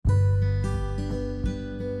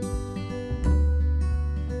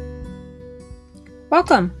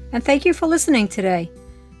Welcome, and thank you for listening today.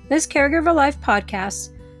 This Caregiver Life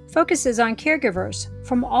podcast focuses on caregivers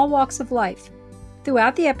from all walks of life.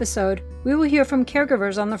 Throughout the episode, we will hear from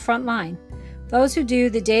caregivers on the front line, those who do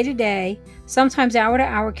the day-to-day, sometimes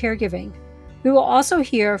hour-to-hour caregiving. We will also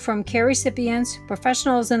hear from care recipients,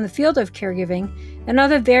 professionals in the field of caregiving, and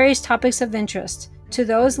other various topics of interest to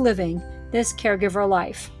those living this caregiver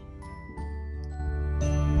life.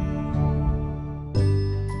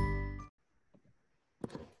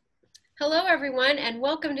 Hello, everyone, and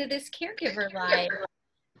welcome to this Caregiver Live.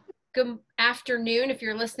 Good afternoon if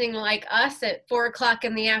you're listening like us at 4 o'clock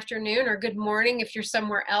in the afternoon, or good morning if you're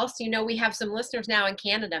somewhere else. You know, we have some listeners now in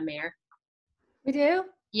Canada, Mare. We do?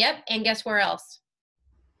 Yep, and guess where else?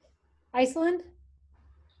 Iceland?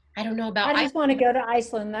 I don't know about I just want to go to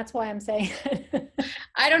Iceland. That's why I'm saying it.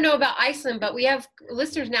 I don't know about Iceland, but we have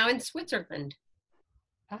listeners now in Switzerland.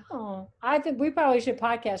 Oh, I think we probably should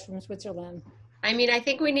podcast from Switzerland. I mean, I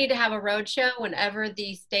think we need to have a road show whenever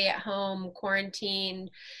the stay-at-home, quarantine,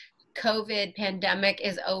 COVID pandemic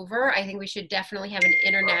is over. I think we should definitely have an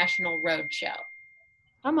international road show.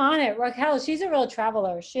 I'm on it. Raquel, she's a real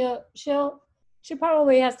traveler. She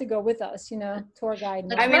probably has to go with us, you know, tour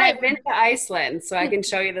guide. I mean, I've been to Iceland, so I can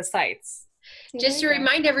show you the sights. Just to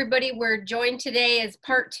remind everybody, we're joined today as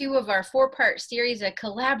part 2 of our 4-part series, a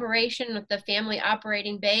collaboration with the Family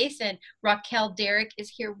Operating Base, and Raquel Derrick is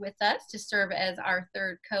here with us to serve as our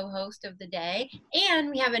 3rd co-host of the day. And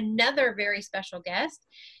we have another very special guest,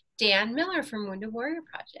 Dan Miller from Wounded Warrior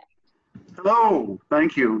Project. Hello,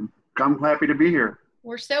 thank you. I'm happy to be here.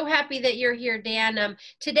 We're so happy that you're here, Dan.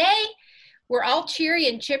 Today, we're all cheery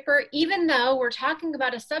and chipper, even though we're talking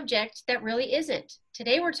about a subject that really isn't.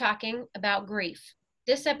 Today, we're talking about grief.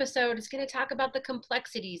 This episode is going to talk about the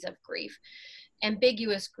complexities of grief,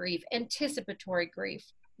 ambiguous grief, anticipatory grief.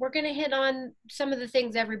 We're going to hit on some of the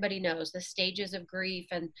things everybody knows, the stages of grief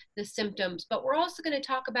and the symptoms, but we're also going to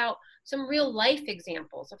talk about some real life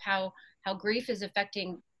examples of how grief is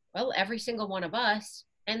affecting, well, every single one of us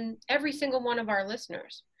and every single one of our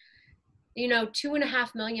listeners. You know,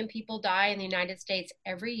 2.5 million people die in the United States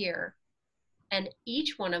every year, and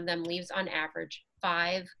each one of them leaves on average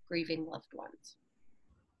 5 grieving loved ones.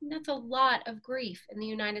 And that's a lot of grief in the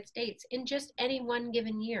United States in just any one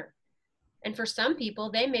given year. And for some people,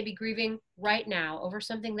 they may be grieving right now over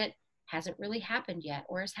something that hasn't really happened yet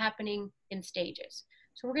or is happening in stages.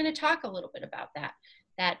 So we're going to talk a little bit about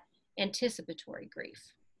that anticipatory grief.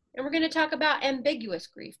 And we're going to talk about ambiguous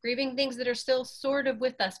grief, grieving things that are still sort of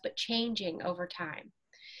with us, but changing over time.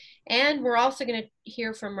 And we're also going to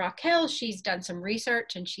hear from Raquel. She's done some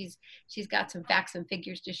research and she's got some facts and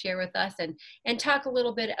figures to share with us and talk a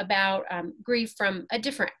little bit about grief from a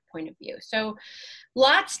different point of view. So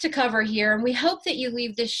lots to cover here. And we hope that you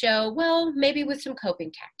leave this show, well, maybe with some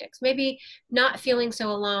coping tactics, maybe not feeling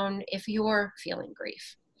so alone if you're feeling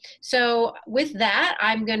grief. So with that,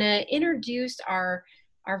 I'm going to introduce our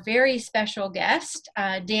very special guest,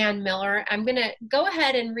 Dan Miller. I'm going to go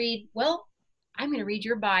ahead and read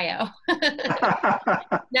your bio.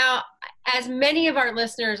 Now, as many of our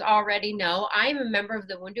listeners already know, I'm a member of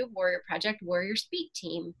the Wounded Warrior Project Warrior Speak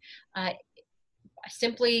team.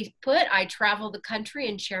 Simply put, I travel the country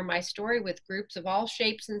and share my story with groups of all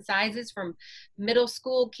shapes and sizes, from middle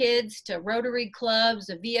school kids to Rotary clubs,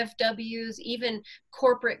 to VFWs, even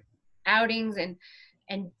corporate outings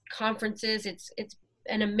and conferences. It's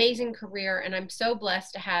an amazing career, and I'm so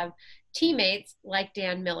blessed to have teammates like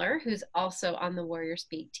Dan Miller, who's also on the Warrior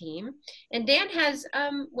Speak team. And Dan has,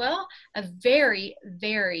 a very,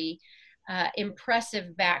 very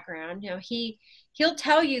impressive background. You know, he'll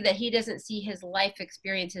tell you that he doesn't see his life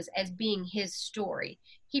experiences as being his story.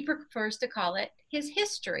 He prefers to call it his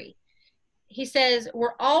history. He says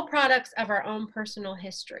we're all products of our own personal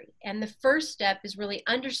history. And the first step is really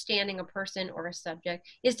understanding a person or a subject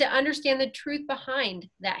is to understand the truth behind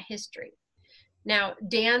that history. Now,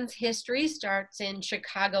 Dan's history starts in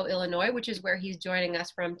Chicago, Illinois, which is where he's joining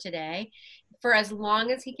us from today. For as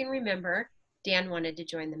long as he can remember, Dan wanted to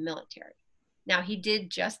join the military. Now, he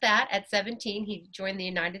did just that at 17. He joined the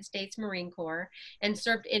United States Marine Corps and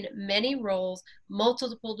served in many roles,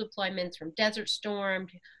 multiple deployments from Desert Storm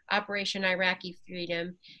to Operation Iraqi Freedom.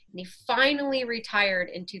 And he finally retired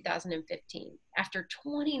in 2015 after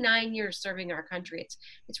 29 years serving our country.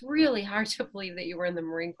 It's really hard to believe that you were in the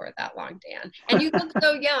Marine Corps that long, Dan. And you look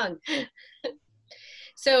so young.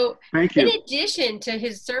 So in addition to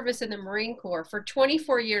his service in the Marine Corps for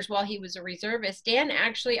 24 years while he was a reservist, Dan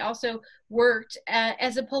actually also worked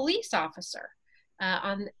as a police officer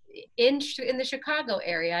in the Chicago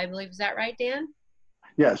area, I believe. Is that right, Dan?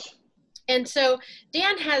 Yes. And so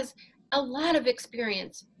Dan has a lot of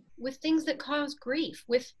experience with things that cause grief,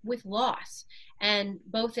 with loss, and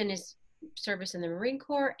both in his service in the Marine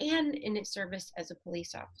Corps and in his service as a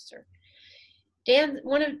police officer. Dan,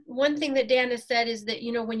 one thing that Dan has said is that,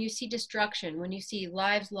 you know, when you see destruction, when you see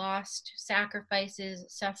lives lost, sacrifices,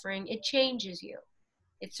 suffering, it changes you.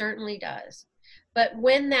 It certainly does. But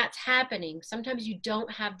when that's happening, sometimes you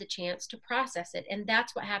don't have the chance to process it. And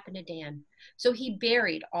that's what happened to Dan. So he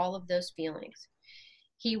buried all of those feelings.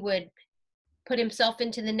 He would put himself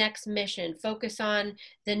into the next mission, focus on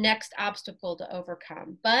the next obstacle to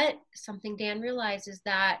overcome. But something Dan realized is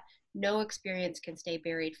that no experience can stay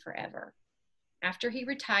buried forever. After he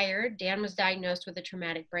retired, Dan was diagnosed with a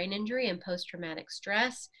traumatic brain injury and post-traumatic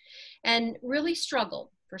stress and really struggled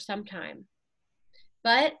for some time.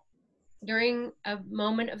 But during a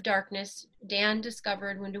moment of darkness, Dan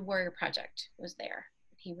discovered Wounded Warrior Project was there.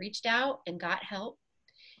 He reached out and got help.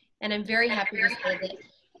 And I'm very happy to say that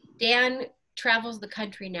Dan travels the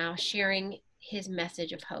country now sharing his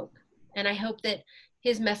message of hope. And I hope that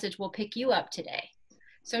his message will pick you up today.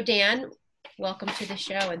 So Dan, welcome to the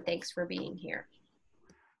show and thanks for being here.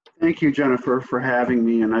 Thank you, Jennifer, for having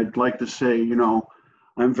me. And I'd like to say, you know,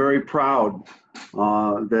 I'm very proud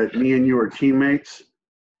that me and you are teammates.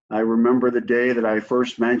 I remember the day that I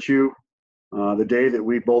first met you, the day that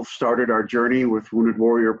we both started our journey with Wounded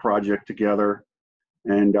Warrior Project together.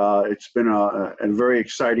 And it's been a very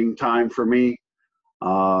exciting time for me.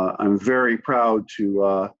 I'm very proud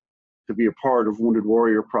to be a part of Wounded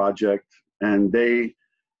Warrior Project. And they,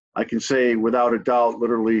 I can say without a doubt,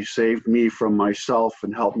 literally saved me from myself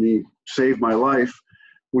and helped me save my life,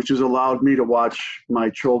 which has allowed me to watch my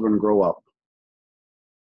children grow up.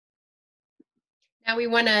 Now we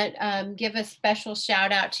want to give a special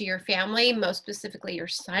shout out to your family, most specifically your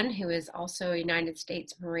son, who is also a United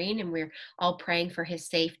States Marine, and we're all praying for his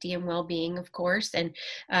safety and well-being, of course, and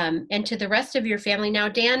to the rest of your family. Now,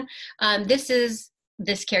 Dan, this is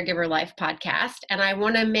This Caregiver Life podcast, and I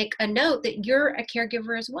want to make a note that you're a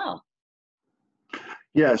caregiver as well.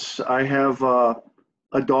 Yes, I have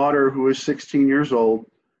a daughter who is 16 years old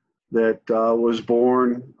that was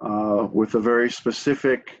born with a very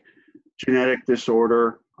specific genetic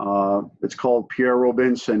disorder. It's called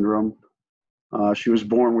Pierre-Robin syndrome. She was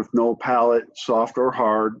born with no palate, soft or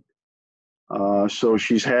hard. So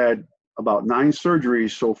she's had about 9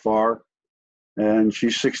 surgeries so far, and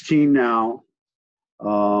she's 16 now.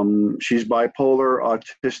 She's bipolar,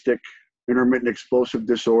 autistic, intermittent explosive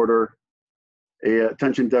disorder,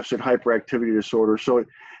 attention deficit hyperactivity disorder. So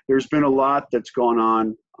there's been a lot that's gone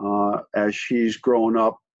on as she's grown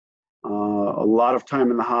up. A lot of time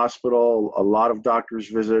in the hospital, a lot of doctor's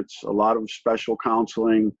visits, a lot of special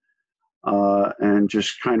counseling, and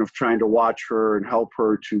just kind of trying to watch her and help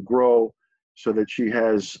her to grow so that she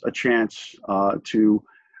has a chance to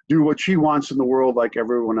do what she wants in the world like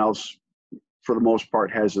everyone else, for the most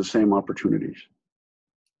part, has the same opportunities.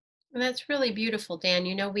 And that's really beautiful, Dan.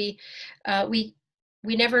 You know, we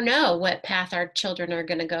never know what path our children are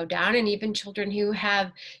going to go down, and even children who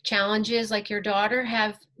have challenges like your daughter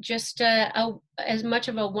have just as much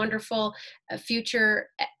of a wonderful future,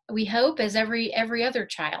 we hope, as every other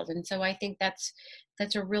child. And so I think that's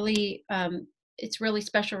a really it's really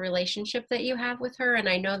special relationship that you have with her. And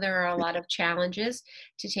I know there are a lot of challenges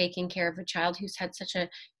to taking care of a child who's had such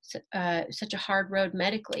a hard road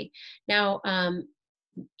medically. Now,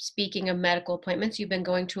 speaking of medical appointments, you've been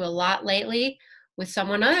going to a lot lately with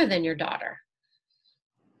someone other than your daughter.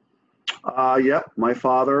 Yep, my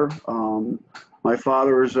father. My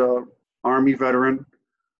father is a Army veteran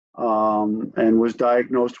and was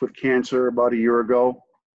diagnosed with cancer about a year ago.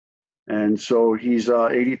 And so he's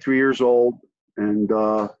 83 years old, and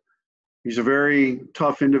he's a very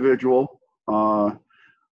tough individual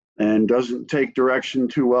and doesn't take direction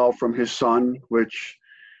too well from his son, which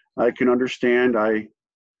I can understand.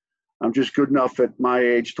 I'm just good enough at my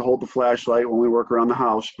age to hold the flashlight when we work around the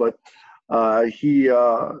house, but he,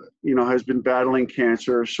 has been battling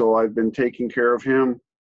cancer, so I've been taking care of him,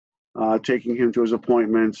 taking him to his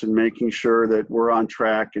appointments and making sure that we're on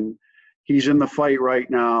track. And he's in the fight right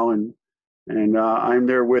now, and I'm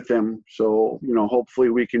there with him. So, hopefully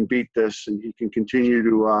we can beat this and he can continue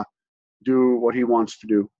to do what he wants to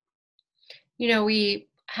do. We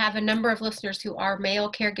have a number of listeners who are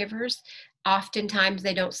male caregivers. Oftentimes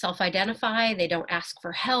they don't self-identify, they don't ask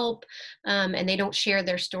for help, and they don't share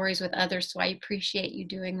their stories with others. So I appreciate you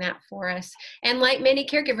doing that for us. And like many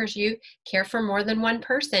caregivers, you care for more than one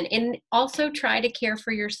person and also try to care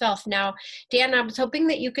for yourself. Now, Dan, I was hoping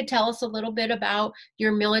that you could tell us a little bit about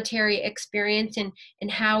your military experience and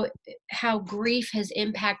how grief has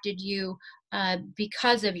impacted you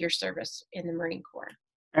because of your service in the Marine Corps.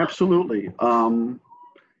 Absolutely.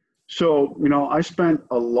 So, I spent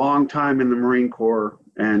a long time in the Marine Corps,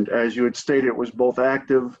 and as you had stated, it was both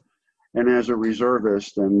active and as a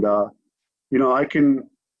reservist. And, I can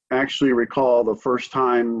actually recall the first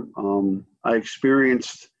time I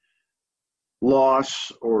experienced loss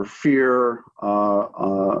or fear,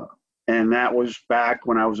 and that was back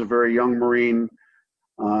when I was a very young Marine,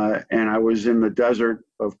 and I was in the desert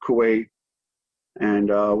of Kuwait, and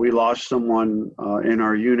we lost someone in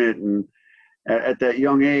our unit. And at that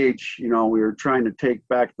young age, we were trying to take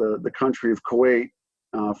back the country of Kuwait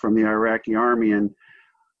from the Iraqi army. And,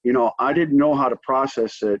 I didn't know how to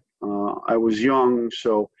process it. I was young,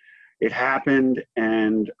 so it happened,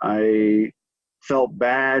 and I felt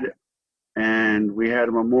bad, and we had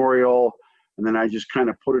a memorial, and then I just kind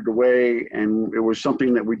of put it away, and it was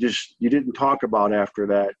something that you didn't talk about after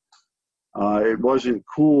that. It wasn't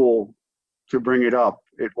cool to bring it up.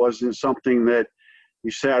 It wasn't something that you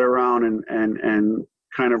sat around and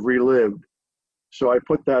kind of relived. So I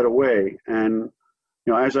put that away. And,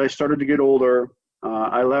 as I started to get older,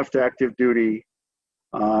 I left active duty,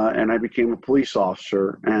 and I became a police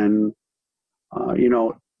officer. And,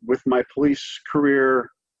 with my police career,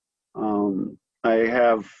 I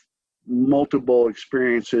have multiple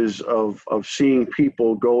experiences of seeing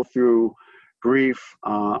people go through grief.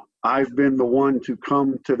 I've been the one to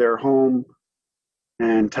come to their home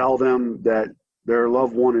and tell them that their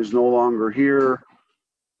loved one is no longer here.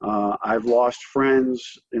 I've lost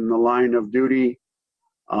friends in the line of duty.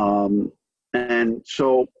 And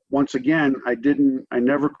so once again, I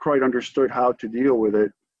never quite understood how to deal with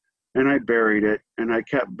it. And I buried it, and I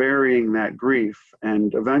kept burying that grief.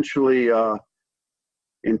 And eventually,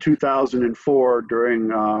 in 2004,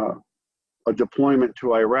 during a deployment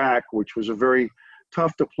to Iraq, which was a very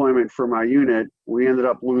tough deployment for my unit, we ended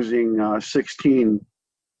up losing 16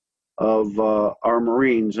 of our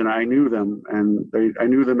Marines, and I knew them, and I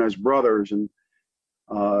knew them as brothers. And,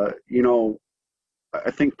 I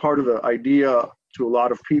think part of the idea to a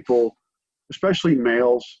lot of people, especially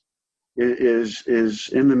males, is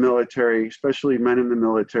in the military, especially men in the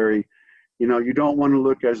military, you don't want to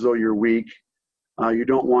look as though you're weak. You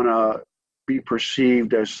don't want to be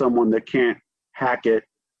perceived as someone that can't hack it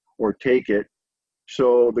or take it.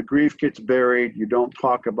 So the grief gets buried. You don't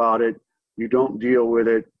talk about it. You don't deal with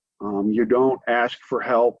it. You don't ask for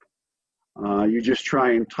help. You just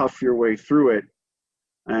try and tough your way through it.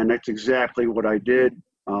 And that's exactly what I did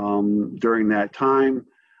during that time.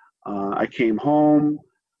 I came home.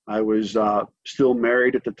 I was still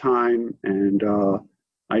married at the time, and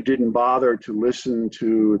I didn't bother to listen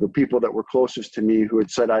to the people that were closest to me who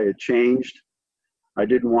had said I had changed. I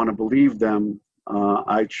didn't want to believe them.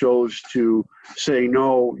 I chose to say,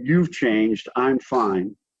 no, you've changed. I'm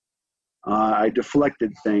fine. I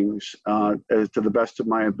deflected things as to the best of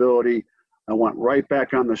my ability. I went right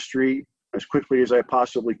back on the street as quickly as I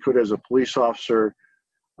possibly could as a police officer.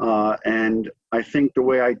 And I think the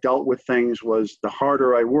way I dealt with things was the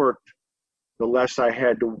harder I worked, the less I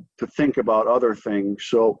had to think about other things.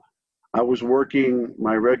 So I was working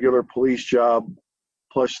my regular police job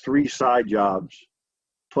plus 3 side jobs,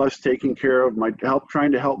 plus taking care of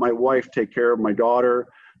trying to help my wife take care of my daughter,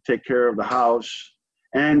 take care of the house,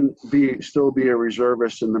 and still be a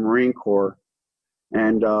reservist in the Marine Corps.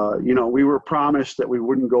 And, we were promised that we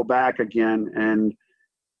wouldn't go back again. And,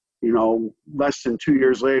 less than 2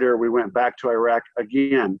 years later, we went back to Iraq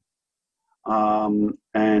again. I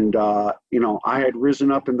had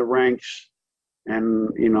risen up in the ranks. And,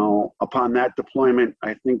 upon that deployment,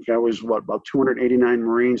 I think I was, about 289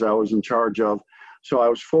 Marines I was in charge of. So I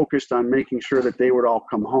was focused on making sure that they would all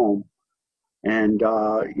come home. And,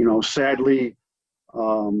 sadly,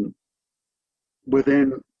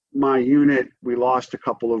 within my unit, we lost a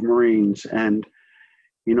couple of Marines. And,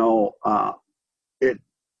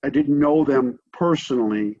 I didn't know them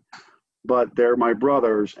personally, but they're my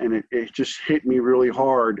brothers, and it just hit me really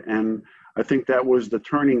hard. And I think that was the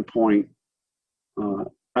turning point.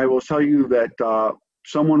 I will tell you that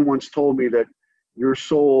someone once told me that your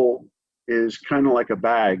soul is kind of like a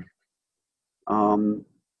bag. One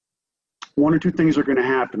or two things are going to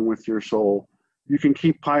happen with your soul. You can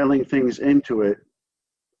keep piling things into it,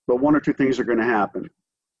 but one or two things are going to happen.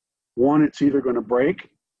 One, it's either going to break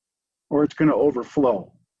or it's going to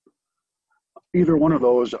overflow. Either one of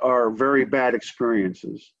those are very bad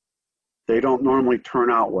experiences. They don't normally turn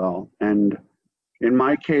out well. And in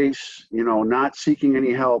my case, not seeking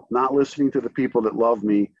any help, not listening to the people that love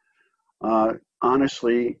me,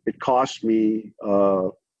 honestly, it cost me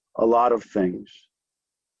a lot of things.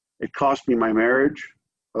 It cost me my marriage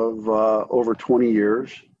of over 20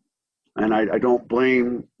 years. And I don't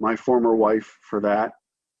blame my former wife for that.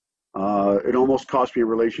 It almost cost me a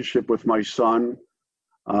relationship with my son.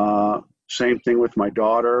 Same thing with my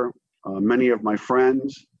daughter, many of my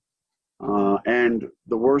friends. And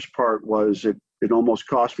the worst part was it almost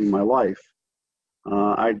cost me my life.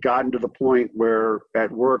 I'd gotten to the point where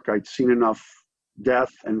at work I'd seen enough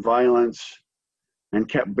death and violence and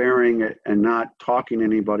kept bearing it and not talking to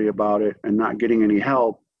anybody about it and not getting any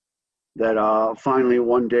help that finally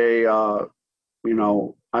one day,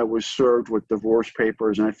 I was served with divorce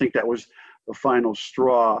papers. And I think that was the final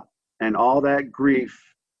straw. And all that grief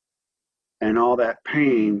and all that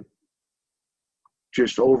pain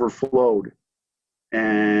just overflowed.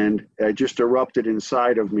 And it just erupted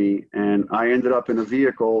inside of me. And I ended up in a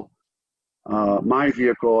vehicle, my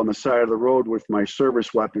vehicle on the side of the road with my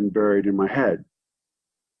service weapon buried in my head.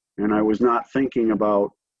 And I was not thinking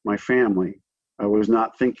about my family. I was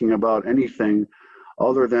not thinking about anything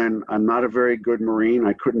other than I'm not a very good Marine.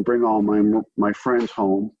 I couldn't bring all my friends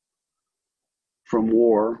home from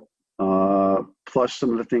war, plus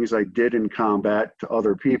some of the things I did in combat to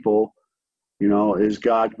other people. Is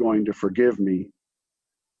God going to forgive me?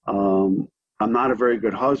 I'm not a very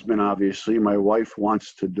good husband, obviously. My wife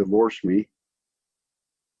wants to divorce me.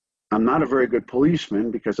 I'm not a very good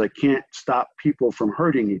policeman because I can't stop people from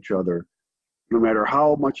hurting each other. No matter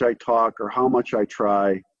how much I talk or how much I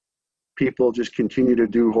try, people just continue to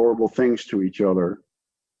do horrible things to each other.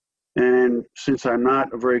 And since I'm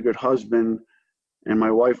not a very good husband and my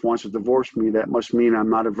wife wants to divorce me, that must mean I'm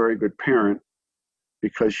not a very good parent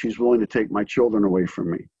because she's willing to take my children away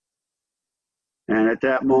from me. And at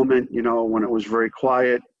that moment, when it was very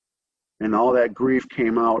quiet and all that grief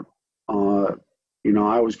came out,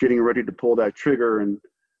 I was getting ready to pull that trigger, and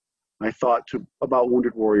I thought about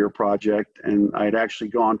Wounded Warrior Project, and I'd actually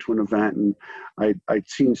gone to an event, and I'd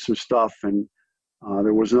seen some stuff, and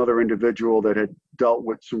there was another individual that had dealt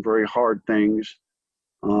with some very hard things.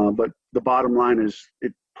 But the bottom line is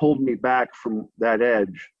it pulled me back from that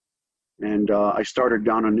edge, and I started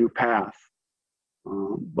down a new path.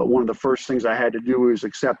 But one of the first things I had to do was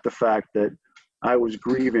accept the fact that I was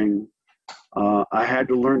grieving. I had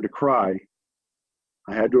to learn to cry.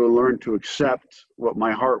 I had to learn to accept what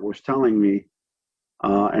my heart was telling me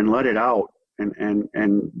and let it out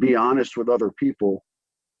and be honest with other people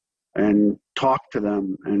and talk to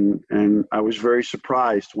them. And I was very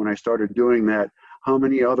surprised when I started doing that, how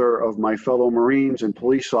many other of my fellow Marines and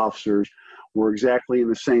police officers were exactly in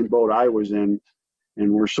the same boat I was in,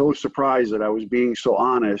 and were so surprised that I was being so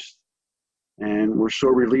honest, and were so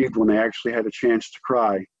relieved when they actually had a chance to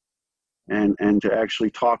cry and to actually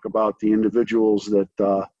talk about the individuals that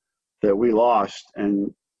we lost,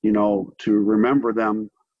 and to remember them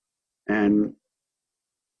and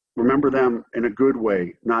remember them in a good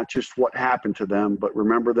way, not just what happened to them, but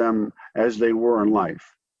remember them as they were in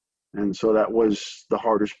life. And so that was the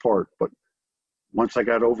hardest part. But once I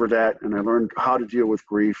got over that and I learned how to deal with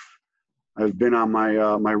grief, I've been on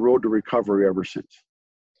my road to recovery ever since.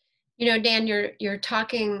 Dan, you're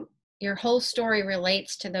talking, your whole story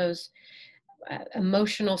relates to those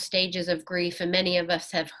emotional stages of grief, and many of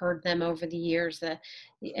us have heard them over the years, the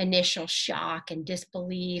initial shock and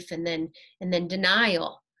disbelief, and then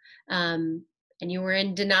denial. And you were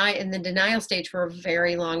in the denial stage for a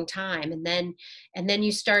very long time, and then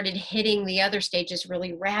you started hitting the other stages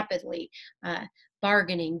really rapidly,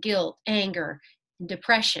 bargaining, guilt, anger,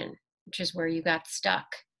 depression, which is where you got stuck,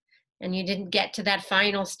 and you didn't get to that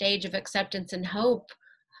final stage of acceptance and hope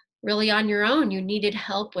really on your own. You needed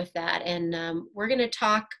help with that. And we're going to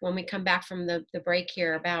talk when we come back from the break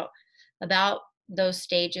here about those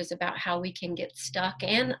stages, about how we can get stuck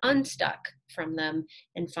and unstuck from them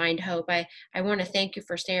and find hope. I want to thank you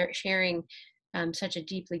for sharing such a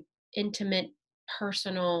deeply intimate,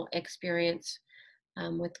 personal experience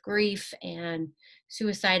with grief and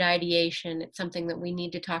suicide ideation. It's something that we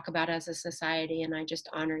need to talk about as a society, and I just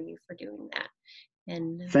honor you for doing that.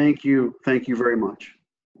 And thank you very much.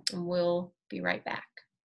 And we'll be right back.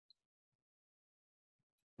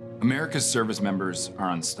 America's service members are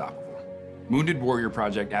unstoppable. Wounded Warrior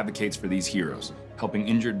Project advocates for these heroes, helping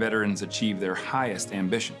injured veterans achieve their highest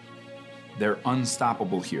ambition. They're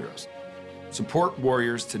unstoppable heroes. Support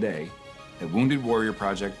warriors today at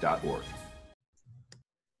woundedwarriorproject.org.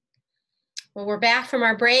 Well, we're back from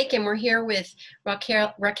our break, and we're here with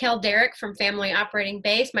Raquel Derrick from Family Operating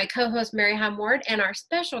Base, my co-host Mary Hom Ward, and our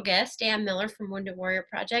special guest, Dan Miller from Wounded Warrior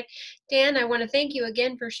Project. Dan, I want to thank you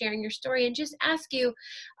again for sharing your story and just ask you,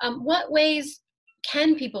 what ways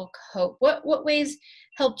can people cope? What ways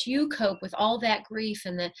helped you cope with all that grief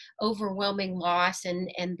and the overwhelming loss and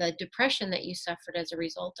the depression that you suffered as a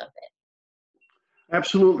result of it?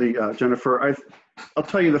 Absolutely, Jennifer. I'll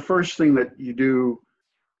tell you, the first thing that you do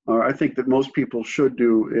or I think that most people should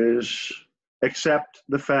do, is accept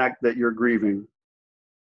the fact that you're grieving.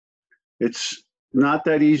 It's not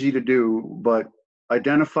that easy to do, but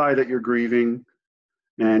identify that you're grieving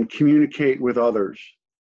and communicate with others.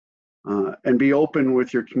 And be open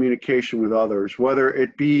with your communication with others, whether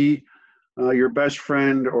it be your best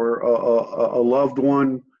friend or a loved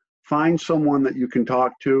one. Find someone that you can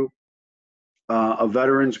talk to, a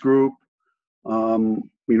veterans group,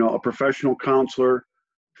 a professional counselor.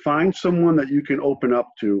 Find someone that you can open up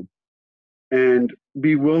to and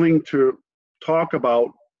be willing to talk about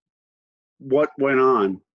what went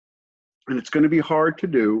on. And it's going to be hard to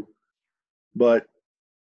do, but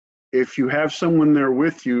if you have someone there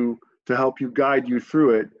with you to help you guide you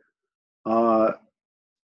through it,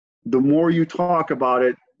 the more you talk about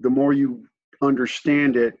it, the more you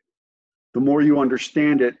understand it. The more you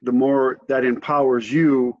understand it, the more that empowers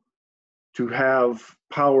you to have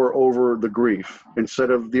power over the grief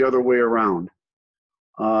instead of the other way around.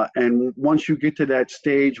 And once you get to that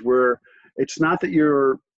stage where it's not that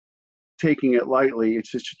you're taking it lightly,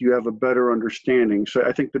 it's just you have a better understanding. So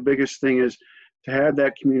I think the biggest thing is to have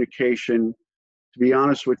that communication, to be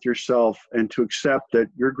honest with yourself, and to accept that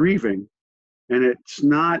you're grieving. And it's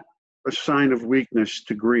not a sign of weakness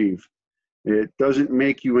to grieve. It doesn't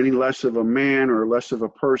make you any less of a man or less of a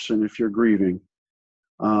person if you're grieving.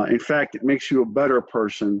 In fact, it makes you a better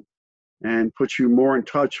person and puts you more in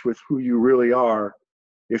touch with who you really are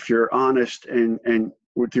if you're honest and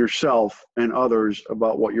with yourself and others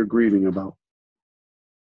about what you're grieving about.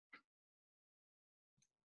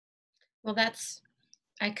 Well,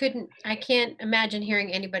 I can't imagine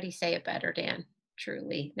hearing anybody say it better, Dan,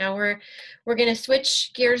 truly. Now we're going to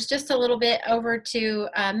switch gears just a little bit over to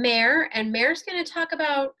Mare, and Mare's going to talk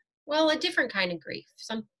about, well, a different kind of grief.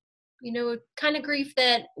 Some, kind of grief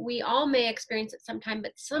that we all may experience at some time,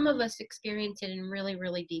 but some of us experience it in really,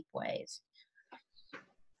 really deep ways.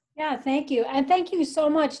 Yeah, thank you. And thank you so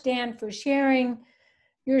much, Dan, for sharing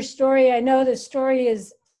your story. I know the story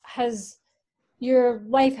your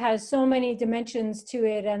life has so many dimensions to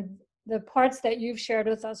it, and the parts that you've shared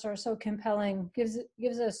with us are so compelling. Gives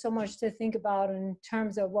us so much to think about in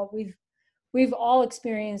terms of what we've all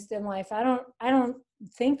experienced in life. I don't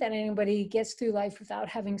think that anybody gets through life without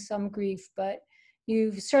having some grief, but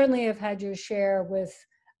you certainly have had your share with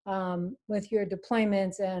your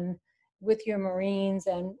deployments and with your Marines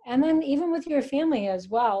and then even with your family as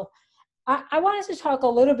well. I wanted to talk a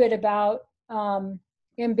little bit about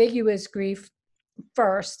ambiguous grief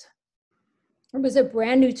first. It was a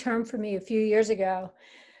brand new term for me a few years ago,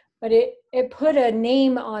 but it put a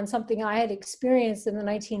name on something I had experienced in the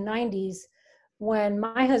 1990s when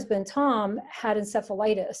my husband, Tom, had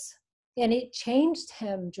encephalitis, and it changed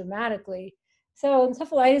him dramatically. So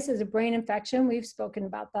encephalitis is a brain infection. We've spoken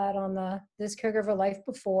about that on This Caregiver Life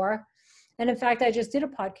before. And in fact, I just did a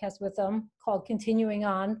podcast with him called Continuing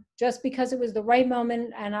On, just because it was the right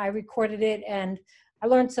moment, and I recorded it, and I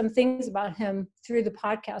learned some things about him through the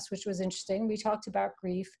podcast, which was interesting. We talked about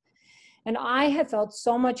grief. And I had felt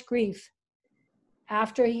so much grief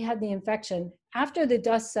after he had the infection, after the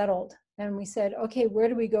dust settled. And we said, okay, where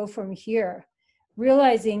do we go from here?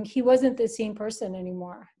 Realizing he wasn't the same person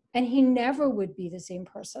anymore. And he never would be the same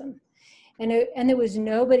person. And there was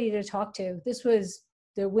nobody to talk to. This was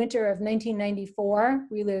the winter of 1994.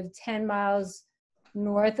 We lived 10 miles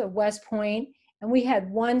north of West Point, and we had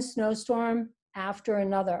one snowstorm after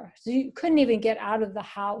another. So you couldn't even get out of the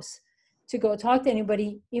house to go talk to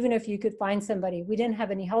anybody, even if you could find somebody. We didn't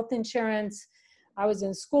have any health insurance. I was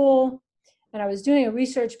in school, and I was doing a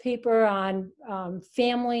research paper on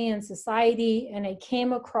family and society, and I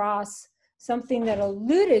came across something that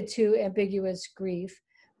alluded to ambiguous grief,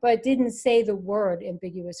 but didn't say the word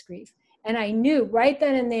ambiguous grief. And I knew right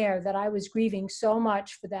then and there that I was grieving so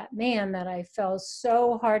much for that man that I fell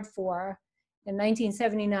so hard for in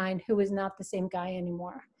 1979, who was not the same guy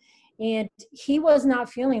anymore. And he was not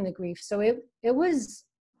feeling the grief. So it was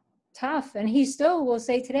tough. And he still will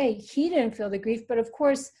say today, he didn't feel the grief, but of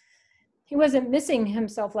course, he wasn't missing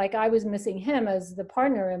himself like I was missing him as the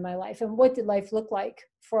partner in my life. And what did life look like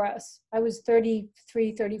for us? I was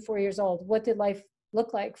 33, 34 years old. What did life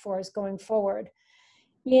look like for us going forward?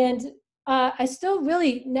 And I still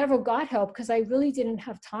really never got help because I really didn't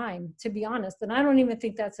have time, to be honest. And I don't even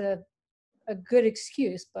think that's a good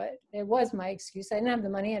excuse, but it was my excuse. I didn't have the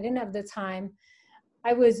money. I didn't have the time.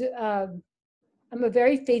 I'm a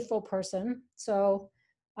very faithful person. So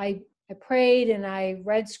I prayed and I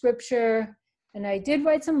read scripture, and I did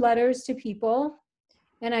write some letters to people,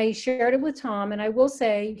 and I shared it with Tom. And I will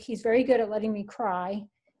say he's very good at letting me cry.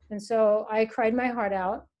 And so I cried my heart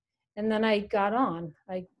out. And then I got on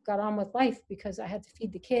with life because I had to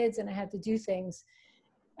feed the kids and I had to do things.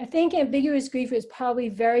 I think ambiguous grief is probably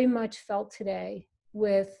very much felt today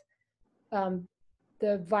with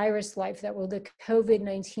the virus life the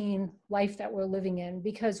COVID-19 life that we're living in,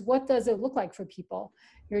 because what does it look like for people?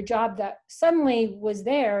 Your job that suddenly was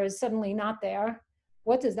there is suddenly not there.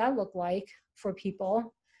 What does that look like for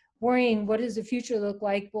people? Worrying, what does the future look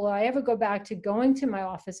like? Will I ever go back to going to my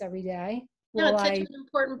office every day? No, Will it's such I? an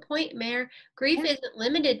important point, Mayor. Grief Yeah. isn't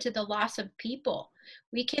limited to the loss of people.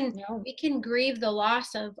 We can No. grieve the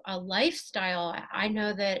loss of a lifestyle. I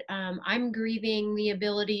know that I'm grieving the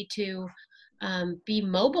ability to be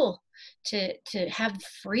mobile, to have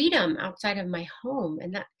freedom outside of my home,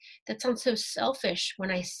 and that sounds so selfish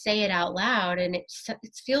when I say it out loud, and it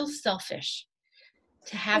feels selfish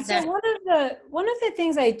to have So that. one of the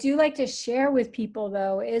things I do like to share with people,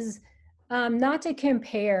 though, is not to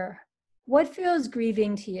compare what feels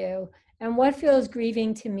grieving to you and what feels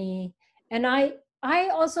grieving to me. And I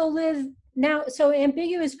also live now, so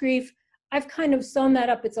ambiguous grief, I've kind of sewn that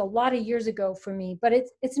up. It's a lot of years ago for me, but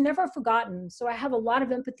it's never forgotten. So I have a lot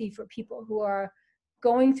of empathy for people who are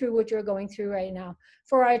going through what you're going through right now,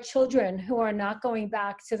 for our children who are not going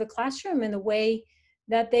back to the classroom in the way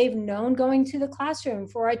that they've known going to the classroom,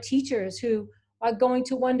 for our teachers who are going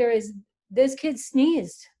to wonder, is this kid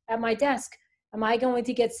sneezed at my desk? Am I going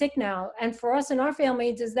to get sick now? And for us in our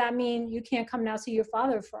family, does that mean you can't come now see your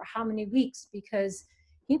father for how many weeks? Because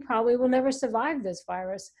he probably will never survive this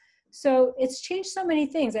virus. So it's changed so many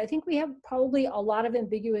things. I think we have probably a lot of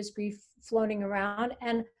ambiguous grief floating around.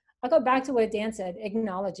 And I'll go back to what Dan said,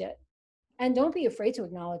 acknowledge it. And don't be afraid to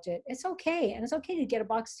acknowledge it. It's okay. And it's okay to get a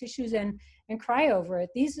box of tissues and cry over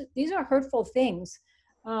it. These are hurtful things.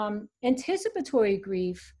 Anticipatory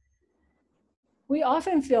grief, we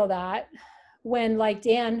often feel that when, like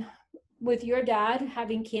Dan, with your dad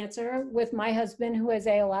having cancer, with my husband who has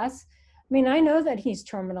ALS, I mean, I know that he's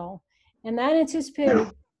terminal. And that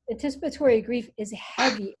anticipatory grief is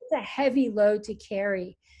heavy. It's a heavy load to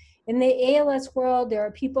carry. In the ALS world, there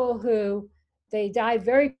are people who they die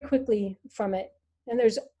very quickly from it. And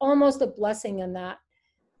there's almost a blessing in that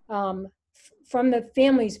from the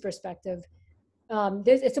family's perspective.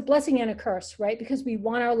 It's a blessing and a curse, right? Because we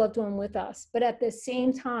want our loved one with us. But at the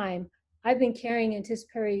same time, I've been carrying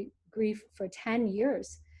anticipatory grief for 10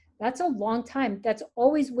 years. That's a long time. That's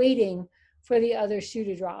always waiting for the other shoe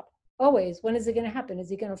to drop. Always. When is it going to happen?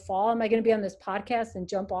 Is he going to fall? Am I going to be on this podcast and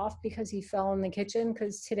jump off because he fell in the kitchen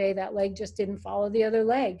because today that leg just didn't follow the other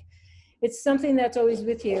leg? It's something that's always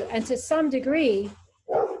with you. And to some degree,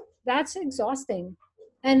 that's exhausting.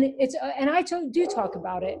 And I do talk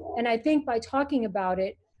about it. And I think by talking about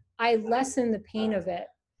it, I lessen the pain of it.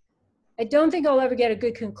 I don't think I'll ever get a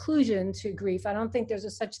good conclusion to grief. I don't think there's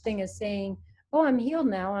a such thing as saying, oh, I'm healed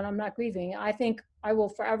now and I'm not grieving. I think I will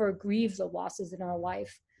forever grieve the losses in our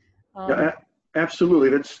life. Yeah, absolutely.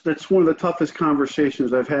 That's one of the toughest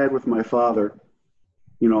conversations I've had with my father.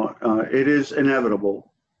 You know, it is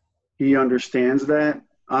inevitable. He understands that.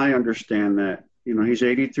 I understand that. You know, he's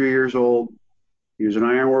 83 years old. He was an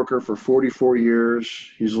iron worker for 44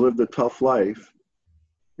 years. He's lived a tough life.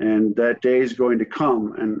 And that day is going to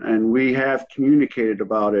come. And we have communicated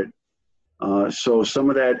about it. So some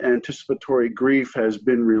of that anticipatory grief has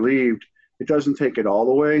been relieved. It doesn't take it all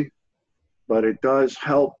away, but it does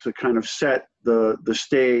help to kind of set the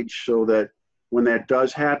stage so that when that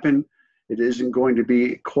does happen, it isn't going to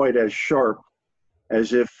be quite as sharp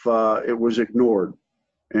as if it was ignored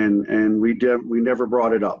and we never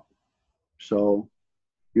brought it up. So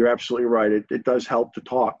you're absolutely right. It does help to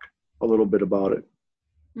talk a little bit about it.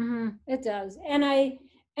 Mm-hmm. It does.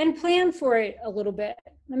 And plan for it a little bit.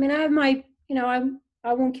 I mean, I have my,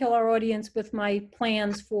 I won't kill our audience with my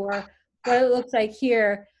plans for what it looks like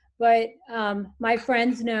here, but my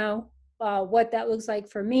friends know what that looks like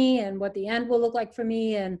for me and what the end will look like for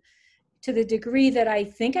me. And to the degree that I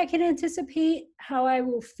think I can anticipate how I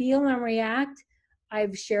will feel and react,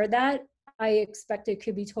 I've shared that. I expect it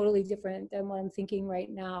could be totally different than what I'm thinking right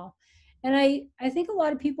now. And I think a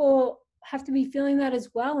lot of people have to be feeling that as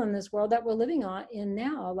well in this world that we're living in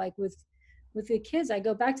now, like with the kids. I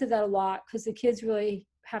go back to that a lot because the kids really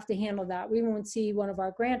have to handle that. We won't see one of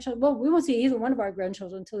our grandchildren. Well, we won't see either one of our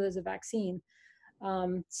grandchildren until there's a vaccine.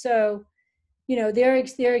 So, they're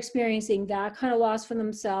experiencing that kind of loss for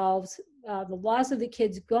themselves, the loss of the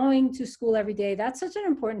kids going to school every day. That's such an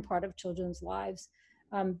important part of children's lives.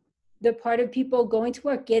 The part of people going to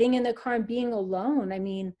work, getting in the car and being alone. I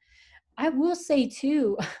mean, I will say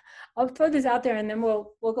too, I'll throw this out there and then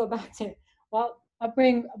we'll go back to,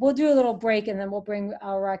 we'll do a little break and then we'll bring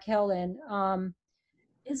Raquel in.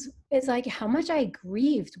 is like how much I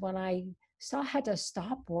grieved when I had to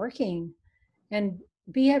stop working and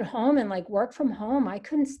be at home and like work from home. I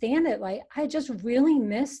couldn't stand it. Like I just really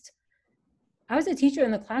missed. I was a teacher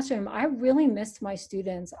in the classroom. I really missed my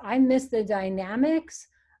students. I missed the dynamics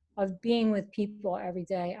of being with people every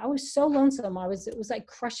day. I was so lonesome. It was like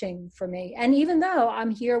crushing for me. And even though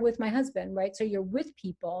I'm here with my husband, right? So you're with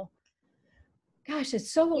people. Gosh,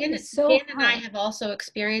 it's so Dan and I have also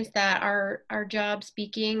experienced that. Our job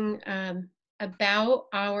speaking about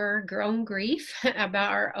our own grief,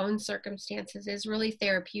 about our own circumstances, is really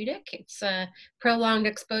therapeutic. It's prolonged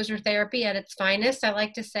exposure therapy at its finest, I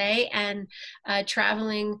like to say, and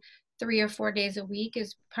traveling 3 or 4 days a week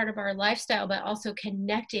is part of our lifestyle, but also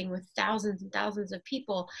connecting with thousands and thousands of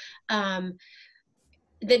people.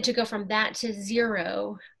 Then to go from that to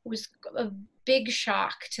zero was a big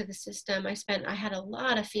shock to the system. I had a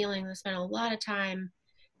lot of feelings. I spent a lot of time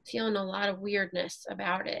feeling a lot of weirdness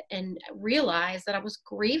about it, and realized that I was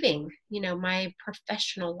grieving, my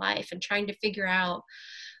professional life and trying to figure out,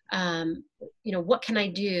 what can I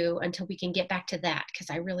do until we can get back to that? Because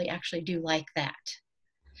I really actually do like that.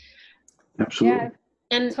 Absolutely. Yeah,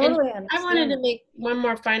 and totally. I wanted to make one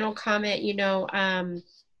more final comment,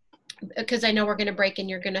 because I know we're going to break and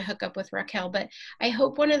you're going to hook up with Raquel, but I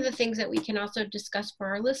hope one of the things that we can also discuss for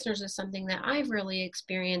our listeners is something that I've really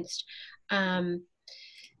experienced,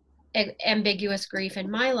 ambiguous grief in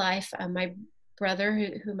my life. My brother,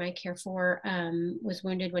 whom I care for, was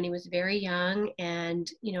wounded when he was very young, and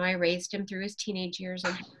I raised him through his teenage years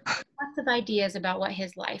and had lots of ideas about what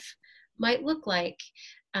his life might look like.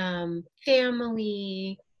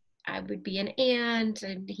 Family, I would be an aunt,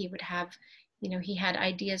 and he would have, he had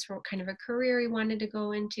ideas for what kind of a career he wanted to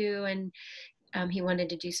go into, and he wanted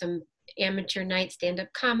to do some amateur night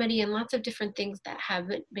stand-up comedy and lots of different things that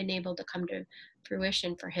haven't been able to come to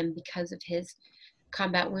fruition for him because of his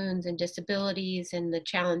combat wounds and disabilities and the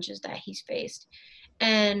challenges that he's faced.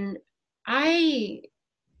 And I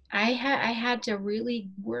had to really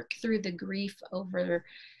work through the grief over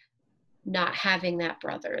not having that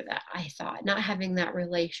brother that I thought, not having that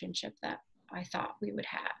relationship that I thought we would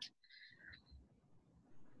have.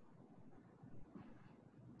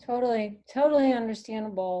 Totally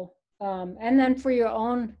understandable. And then for your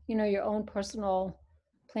own, your own personal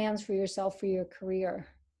plans for yourself, for your career,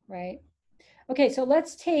 right? Okay, so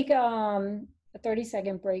let's take a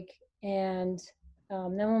 30-second break, and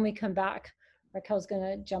then when we come back, Raquel's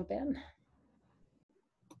gonna jump in.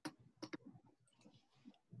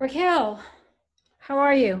 Raquel, how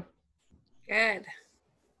are you? Good.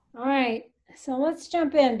 All right, so let's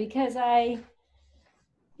jump in because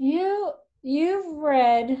you've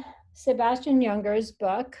read Sebastian Junger's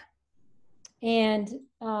book, and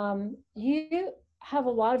you have a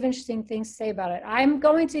lot of interesting things to say about it. I'm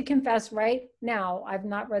going to confess right now, I've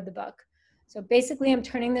not read the book. So basically, I'm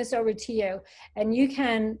turning this over to you, and you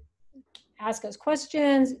can ask us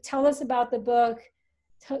questions, tell us about the book,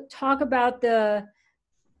 talk about the,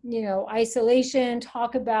 isolation,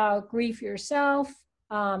 talk about grief yourself,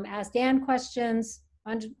 ask Dan questions.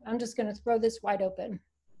 I'm just going to throw this wide open.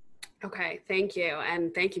 Okay, thank you.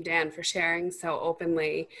 And thank you, Dan, for sharing so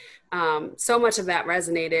openly. So much of that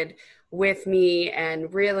resonated with me,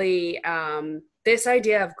 and really this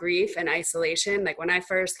idea of grief and isolation. Like when I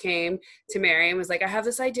first came to Mary and was like, I have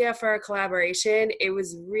this idea for a collaboration, it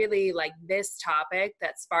was really like this topic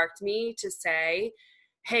that sparked me to say,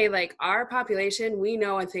 hey, like our population, we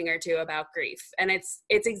know a thing or two about grief. And it's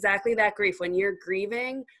exactly that grief when you're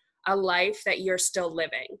grieving a life that you're still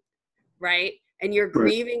living, right? And you're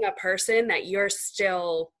grieving a person that you're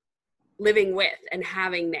still living with and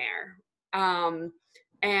having there.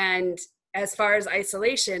 And as far as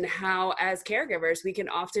isolation, how as caregivers, we can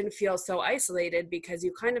often feel so isolated because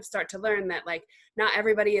you kind of start to learn that like not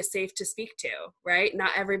everybody is safe to speak to, right?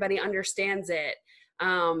 Not everybody understands it.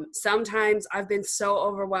 Sometimes I've been so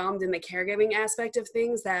overwhelmed in the caregiving aspect of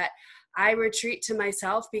things that I retreat to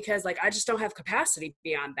myself because like I just don't have capacity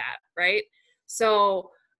beyond that, right?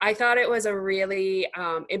 So I thought it was a really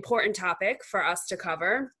important topic for us to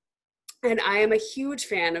cover. And I am a huge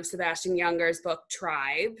fan of Sebastian Junger's book,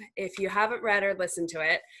 Tribe. If you haven't read or listened to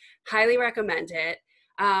it, highly recommend it.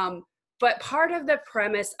 But part of the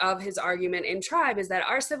premise of his argument in Tribe is that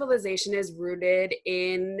our civilization is rooted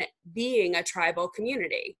in being a tribal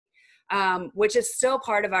community, which is still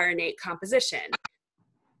part of our innate composition.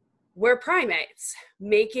 We're primates,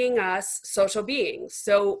 making us social beings.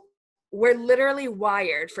 So we're literally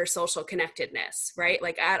wired for social connectedness, right?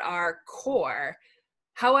 Like at our core.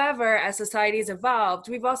 However, as society's evolved,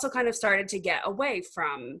 we've also kind of started to get away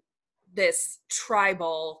from this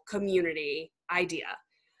tribal community idea.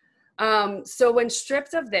 So when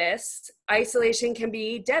stripped of this, isolation can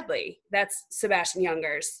be deadly. That's Sebastian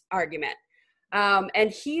Junger's argument. And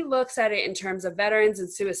he looks at it in terms of veterans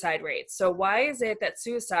and suicide rates. So why is it that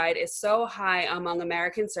suicide is so high among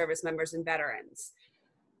American service members and veterans?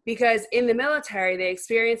 Because in the military, they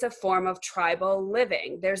experience a form of tribal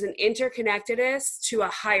living. There's an interconnectedness to a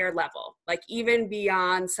higher level, like even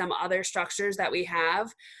beyond some other structures that we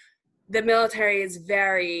have. The military is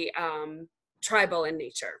very tribal in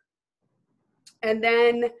nature. And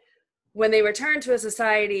then when they return to a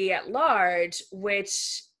society at large,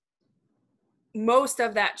 which most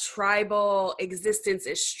of that tribal existence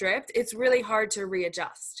is stripped, it's really hard to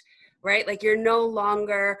readjust, right? Like you're no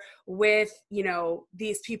longer with,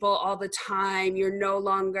 these people all the time. You're no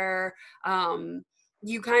longer,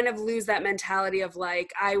 you kind of lose that mentality of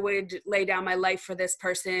like, I would lay down my life for this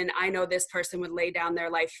person. I know this person would lay down their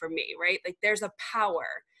life for me, right? Like there's a power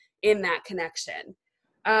in that connection.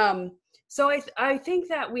 So I think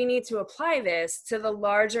that we need to apply this to the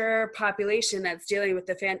larger population that's dealing with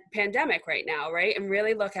the pandemic right now, right? And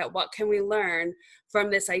really look at what can we learn from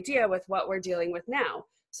this idea with what we're dealing with now.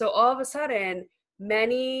 So all of a sudden,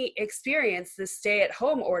 many experience the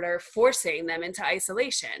stay-at-home order forcing them into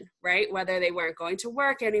isolation, right? Whether they weren't going to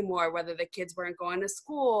work anymore, whether the kids weren't going to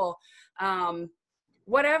school,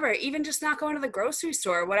 whatever, even just not going to the grocery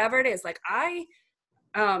store, whatever it is. Like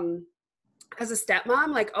as a stepmom,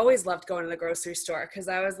 like always loved going to the grocery store because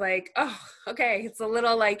I was like, oh, okay, it's a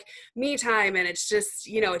little like me time and it's just,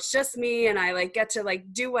 it's just me and I like get to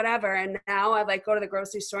like do whatever. And now I like go to the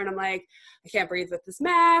grocery store and I'm like, I can't breathe with this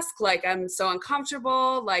mask. Like I'm so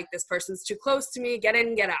uncomfortable. Like this person's too close to me. Get in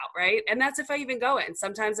and get out, right? And that's if I even go in.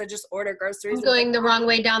 Sometimes I just order groceries. I'm going the wrong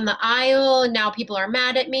way down the aisle and now people are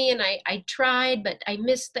mad at me and I tried, but I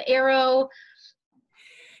missed the arrow.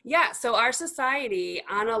 Yeah, so our society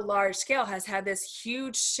on a large scale has had this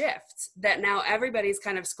huge shift that now everybody's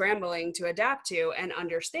kind of scrambling to adapt to and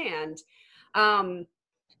understand. I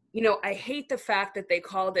hate the fact that they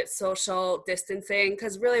called it social distancing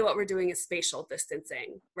because really what we're doing is spatial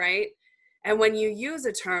distancing, right? And when you use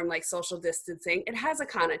a term like social distancing, it has a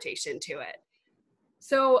connotation to it.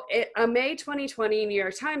 So a May 2020 New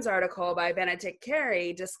York Times article by Benedict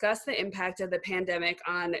Carey discussed the impact of the pandemic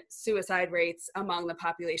on suicide rates among the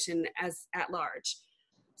population at large.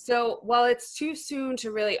 So while it's too soon to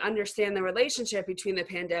really understand the relationship between the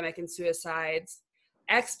pandemic and suicides,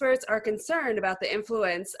 experts are concerned about the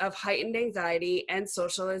influence of heightened anxiety and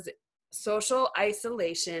social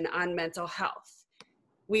isolation on mental health.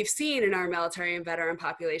 We've seen in our military and veteran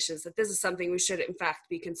populations that this is something we should in fact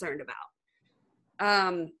be concerned about.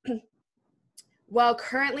 While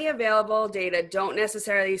currently available data don't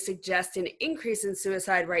necessarily suggest an increase in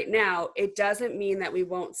suicide right now, it doesn't mean that we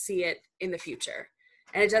won't see it in the future.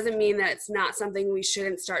 And it doesn't mean that it's not something we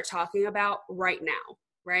shouldn't start talking about right now,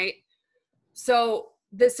 right? So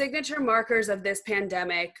the signature markers of this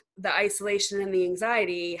pandemic, the isolation and the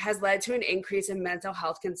anxiety, has led to an increase in mental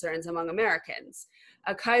health concerns among Americans.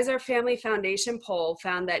 A Kaiser Family Foundation poll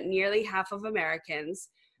found that nearly half of Americans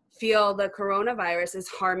feel the coronavirus is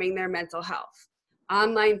harming their mental health.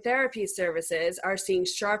 Online therapy services are seeing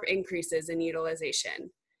sharp increases in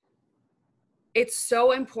utilization. It's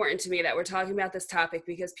so important to me that we're talking about this topic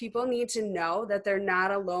because people need to know that they're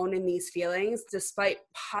not alone in these feelings despite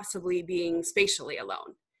possibly being spatially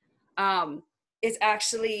alone. It's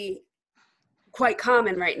actually quite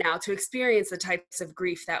common right now to experience the types of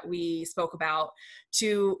grief that we spoke about,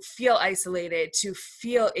 to feel isolated, to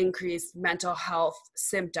feel increased mental health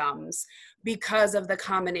symptoms because of the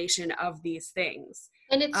combination of these things.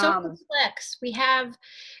 And it's so complex. We have,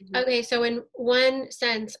 okay, so in one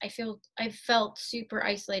sense, I felt super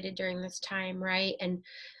isolated during this time, right? And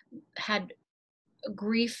had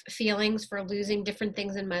grief feelings for losing different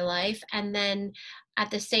things in my life. And then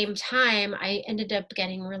at the same time, I ended up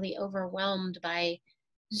getting really overwhelmed by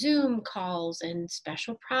Zoom calls and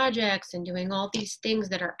special projects and doing all these things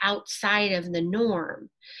that are outside of the norm.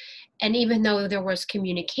 And even though there was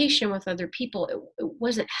communication with other people, it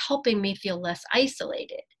wasn't helping me feel less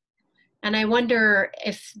isolated. And I wonder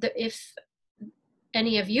if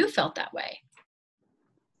any of you felt that way.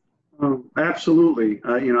 Absolutely.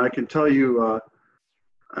 I can tell you,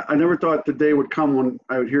 I never thought the day would come when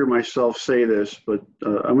I would hear myself say this, but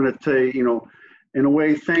I'm going to say, in a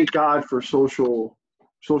way, thank God for social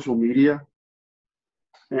media.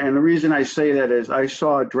 And the reason I say that is I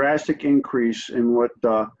saw a drastic increase in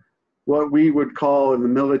what we would call in the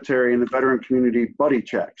military and the veteran community buddy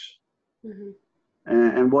checks. Mm-hmm.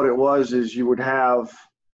 And what it was is you would have,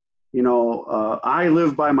 I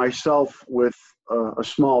live by myself with a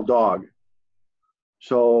small dog.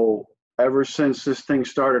 So ever since this thing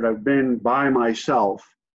started, I've been by myself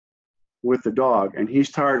with the dog, and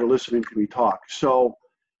he's tired of listening to me talk. So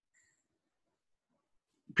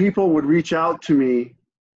people would reach out to me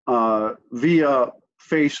via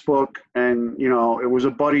Facebook, and it was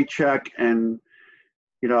a buddy check, and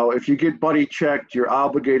if you get buddy checked, you're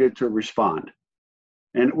obligated to respond.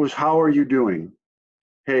 And it was, how are you doing?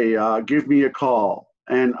 Hey, give me a call.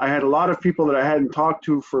 And I had a lot of people that I hadn't talked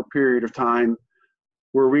to for a period of time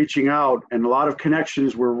were reaching out, and a lot of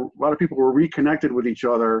people were reconnected with each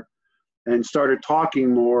other and started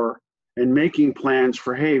talking more and making plans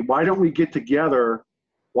for, hey, why don't we get together?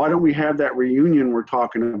 Why don't we have that reunion we're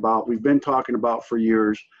talking about? We've been talking about for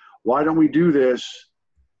years. Why don't we do this?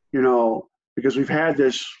 Because we've had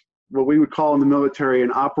this, what we would call in the military,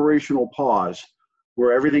 an operational pause,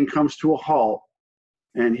 where everything comes to a halt.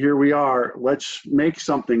 And here we are, let's make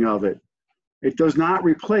something of it. It does not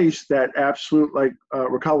replace that absolute, like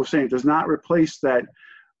Raquel was saying, it does not replace that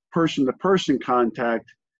person-to-person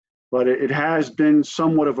contact, but it has been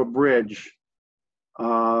somewhat of a bridge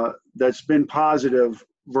that's been positive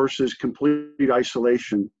versus complete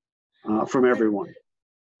isolation from everyone.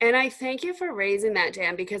 And I thank you for raising that,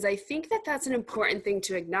 Dan, because I think that that's an important thing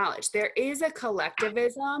to acknowledge. There is a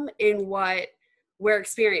collectivism in what we're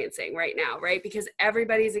experiencing right now, right? Because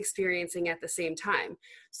everybody's experiencing at the same time.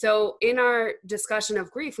 So in our discussion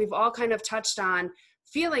of grief, we've all kind of touched on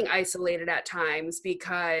feeling isolated at times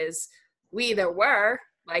because we either were,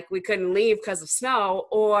 like we couldn't leave because of snow,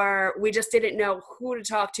 or we just didn't know who to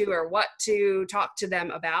talk to or what to talk to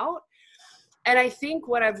them about. And I think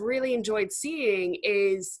what I've really enjoyed seeing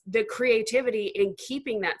is the creativity in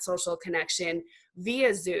keeping that social connection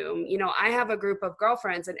via Zoom. I have a group of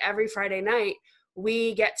girlfriends, and every Friday night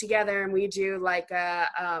we get together and we do like a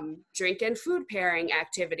drink and food pairing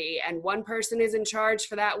activity. And one person is in charge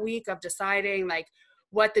for that week of deciding like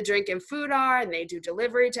what the drink and food are, and they do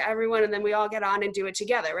delivery to everyone, and then we all get on and do it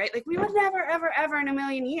together, right? Like we would never, ever, ever in a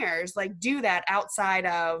million years like do that outside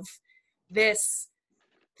of this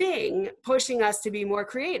thing pushing us to be more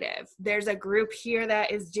creative. There's a group here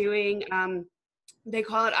that is doing, they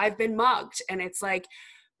call it I've Been Mugged, and it's like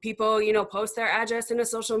people, post their address in a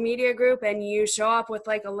social media group, and you show up with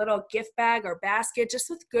like a little gift bag or basket just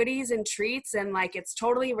with goodies and treats, and like it's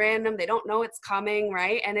totally random. They don't know it's coming,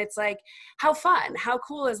 right? And it's like, how fun, how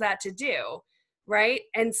cool is that to do, right?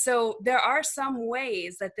 And so there are some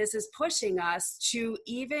ways that this is pushing us to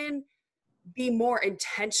even be more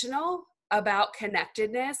intentional about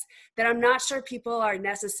connectedness that I'm not sure people are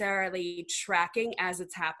necessarily tracking as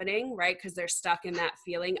it's happening, right? Because they're stuck in that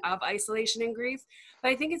feeling of isolation and grief.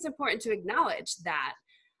 But I think it's important to acknowledge that.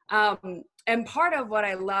 And part of what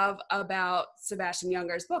I love about Sebastian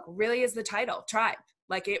Junger's book really is the title, Tribe.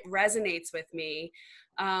 Like it resonates with me.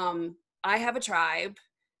 I have a tribe.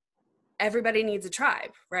 Everybody needs a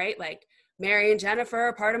tribe, right? Like Mary and Jennifer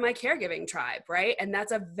are part of my caregiving tribe, right? And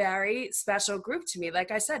that's a very special group to me. Like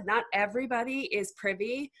I said, not everybody is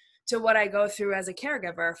privy to what I go through as a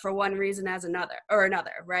caregiver for one reason as another,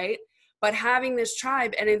 right? But having this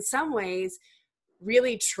tribe, and in some ways,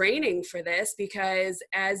 really training for this, because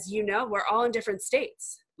as you know, we're all in different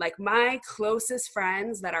states. Like my closest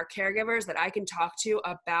friends that are caregivers that I can talk to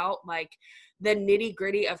about like the nitty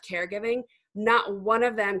gritty of caregiving, not one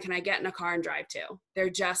of them can I get in a car and drive to. They're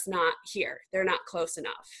just not here. They're not close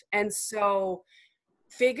enough. And so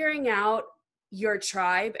figuring out your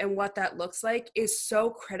tribe and what that looks like is so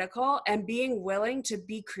critical, and being willing to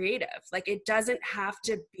be creative. Like it doesn't have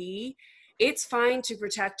to be, it's fine to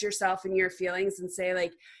protect yourself and your feelings and say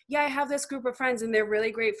like, yeah, I have this group of friends and they're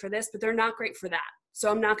really great for this, but they're not great for that.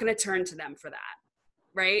 So I'm not going to turn to them for that.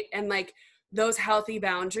 Right. And like those healthy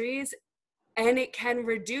boundaries. And it can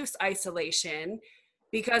reduce isolation,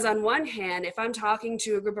 because on one hand, if I'm talking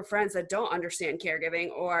to a group of friends that don't understand caregiving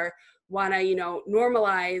or want to,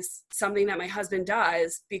 normalize something that my husband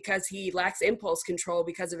does because he lacks impulse control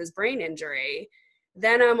because of his brain injury,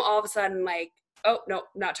 then I'm all of a sudden like, oh, no,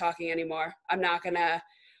 not talking anymore. I'm not going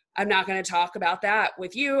to talk about that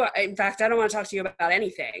with you. In fact, I don't want to talk to you about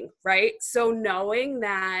anything. Right. So knowing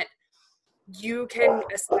that you can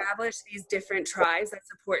establish these different tribes that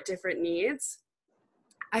support different needs,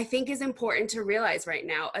 I think is important to realize right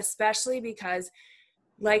now, especially because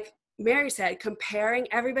like Mary said, comparing,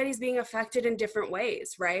 everybody's being affected in different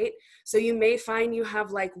ways, right? So you may find you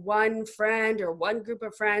have like one friend or one group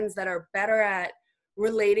of friends that are better at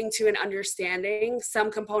relating to and understanding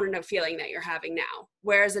some component of feeling that you're having now.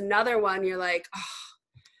 Whereas another one, you're like, oh,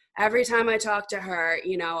 every time I talk to her,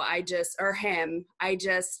 I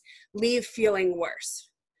just leave feeling worse.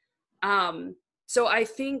 So I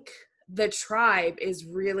think the tribe is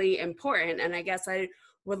really important. And I guess I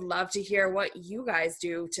would love to hear what you guys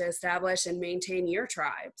do to establish and maintain your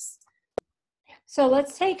tribes. So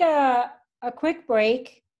let's take a quick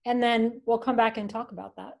break, and then we'll come back and talk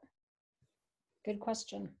about that. Good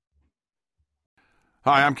question.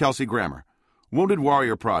 Hi, I'm Kelsey Grammer. Wounded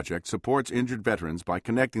Warrior Project supports injured veterans by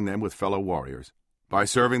connecting them with fellow warriors, by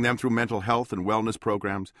serving them through mental health and wellness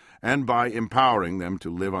programs, and by empowering them to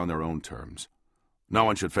live on their own terms. No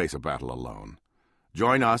one should face a battle alone.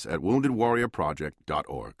 Join us at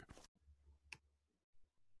woundedwarriorproject.org.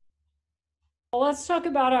 Well, let's talk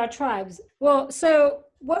about our tribes. Well, so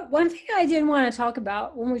one thing I didn't want to talk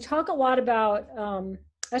about, when we talk a lot about, I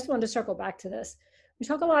just wanted to circle back to this. We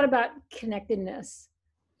talk a lot about connectedness.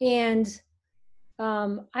 And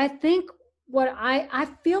I think I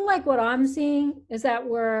feel like what I'm seeing is that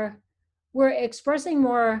we're expressing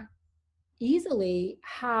more easily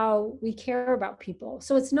how we care about people.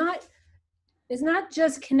 So it's not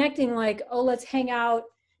just connecting like, oh, let's hang out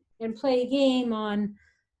and play a game on,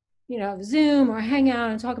 Zoom, or hang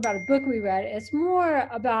out and talk about a book we read. It's more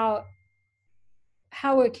about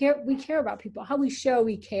how we care about people, how we show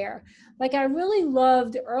we care. Like I really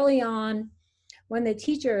loved early on when the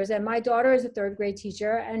teachers, and my daughter is a third grade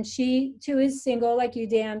teacher, and she too is single like you,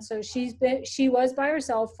 Dan. So she was by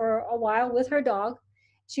herself for a while with her dog.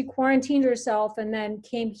 She quarantined herself and then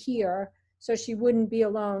came here so she wouldn't be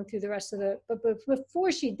alone through the rest of but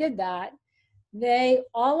before she did that,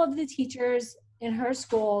 all of the teachers in her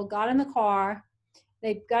school got in the car.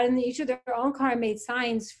 They got in each of their own car and made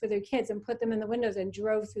signs for their kids and put them in the windows and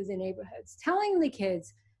drove through the neighborhoods, telling the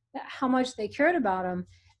kids how much they cared about them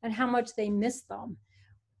and how much they missed them.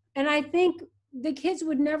 And I think the kids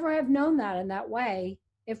would never have known that in that way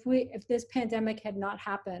if this pandemic had not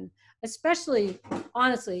happened, especially,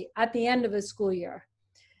 honestly, at the end of a school year.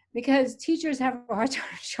 Because teachers have a hard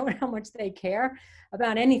time showing how much they care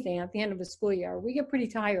about anything at the end of a school year. We get pretty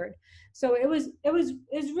tired. So it's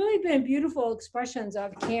really been beautiful expressions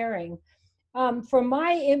of caring. For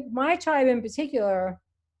my tribe in particular,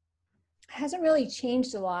 hasn't really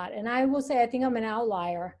changed a lot. And I will say, I think I'm an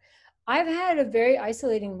outlier. I've had a very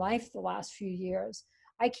isolating life the last few years.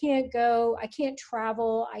 I can't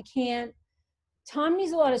travel, Tom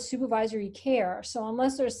needs a lot of supervisory care. So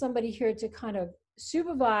unless there's somebody here to kind of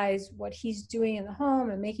supervise what he's doing in the home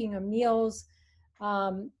and making him meals,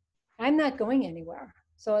 I'm not going anywhere.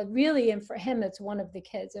 So it really, and for him, it's one of the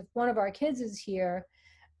kids. If one of our kids is here,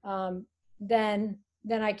 then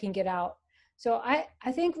I can get out. So I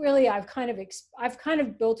think really I've kind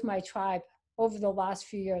of built my tribe over the last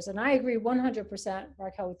few years. And I agree 100%,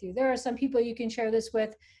 Raquel, with you. There are some people you can share this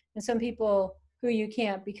with and some people who you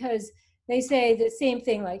can't, because they say the same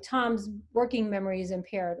thing, like Tom's working memory is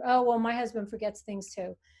impaired. Oh, well, my husband forgets things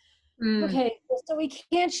too. Okay, so we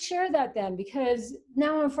can't share that then, because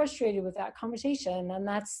now I'm frustrated with that conversation, and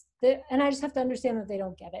and I just have to understand that they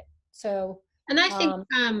don't get it. So, and I think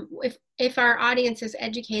if our audience is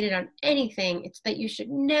educated on anything, it's that you should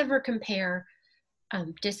never compare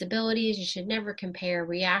disabilities. You should never compare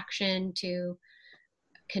reaction to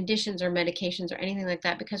conditions or medications or anything like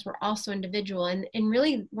that, because we're also individual, and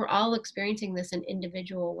really we're all experiencing this in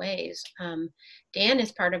individual ways. Dan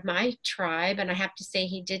is part of my tribe, and I have to say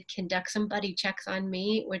he did conduct some buddy checks on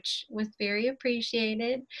me, which was very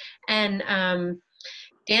appreciated. And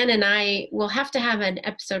Dan and I will have to have an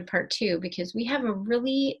episode part 2, because we have a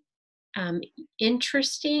really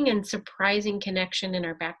interesting and surprising connection in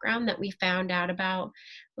our background that we found out about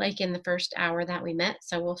like in the first hour that we met.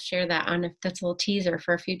 So we'll share that on, if that's a little teaser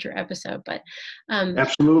for a future episode. But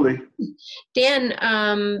absolutely.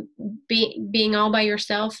 Dan, being all by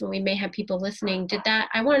yourself, and we may have people listening,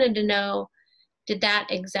 I wanted to know, did that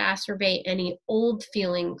exacerbate any old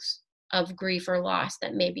feelings of grief or loss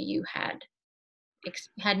that maybe you hadn't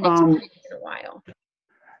experienced in a while?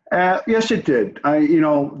 Yes, it did.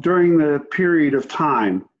 During the period of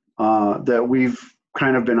time that we've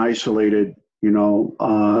kind of been isolated,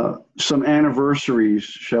 some anniversaries,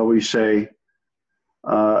 shall we say,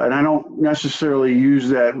 and I don't necessarily use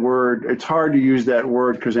that word. It's hard to use that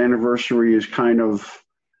word because anniversary is kind of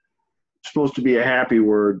supposed to be a happy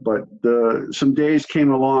word, but some days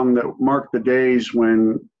came along that marked the days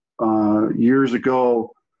when years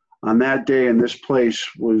ago on that day in this place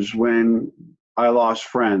was when I lost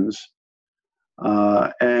friends.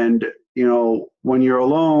 And, when you're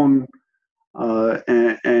alone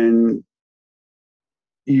and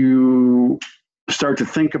you start to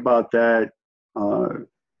think about that,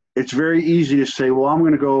 it's very easy to say, well, I'm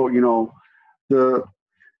going to go,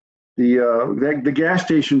 the gas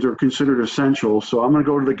stations are considered essential. So I'm going to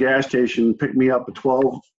go to the gas station, pick me up a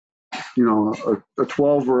 12, a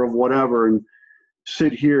 12er of whatever, and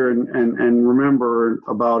sit here and remember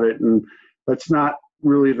about it. And that's not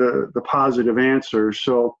really the positive answer.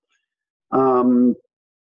 So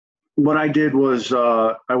what I did was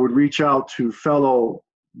I would reach out to fellow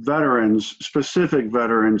veterans, specific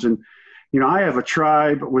veterans. And, I have a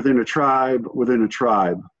tribe within a tribe within a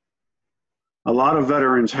tribe. A lot of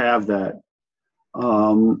veterans have that.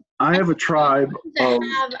 I have a tribe of,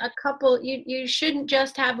 have a couple. You shouldn't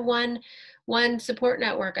just have one support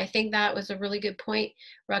network. I think that was a really good point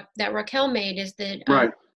that Raquel made, is that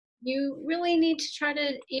right. You really need to try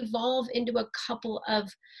to evolve into a couple of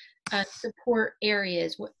support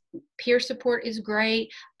areas. Peer support is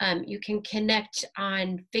great. You can connect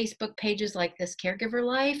on Facebook pages like This Caregiver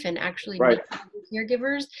Life and actually meet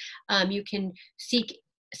caregivers. You can seek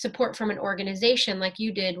support from an organization like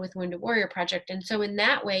you did with Wounded Warrior Project. And so in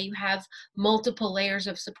that way, you have multiple layers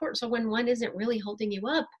of support. So when one isn't really holding you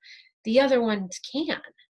up, the other ones can.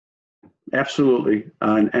 Absolutely.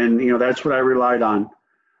 And that's what I relied on.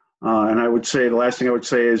 And I would say, the last thing I would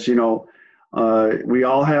say is, we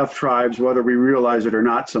all have tribes, whether we realize it or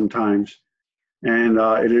not sometimes. And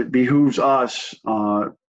it behooves us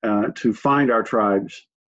to find our tribes.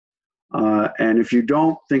 And if you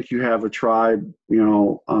don't think you have a tribe,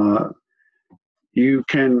 you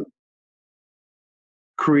can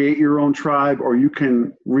create your own tribe, or you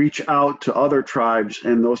can reach out to other tribes,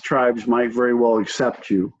 and those tribes might very well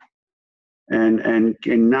accept you. And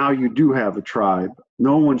now you do have a tribe.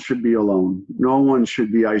 No one should be alone. No one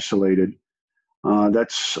should be isolated.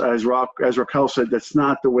 That's, as Raquel said, that's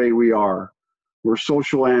not the way we are. We're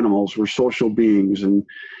social animals. We're social beings. And,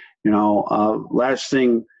 last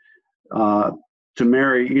thing to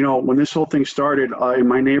Mary, when this whole thing started in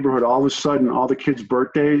my neighborhood, all of a sudden, all the kids'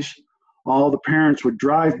 birthdays, all the parents would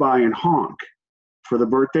drive by and honk for the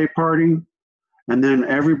birthday party. And then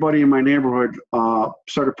everybody in my neighborhood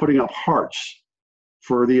started putting up hearts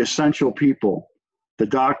for the essential people, the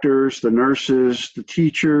doctors, the nurses, the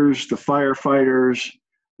teachers, the firefighters,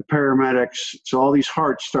 the paramedics. So all these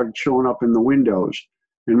hearts started showing up in the windows.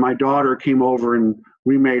 And my daughter came over and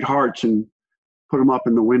we made hearts and put them up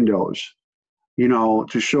in the windows,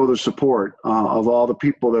 to show the support of all the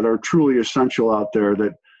people that are truly essential out there,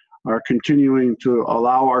 that are continuing to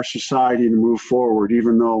allow our society to move forward,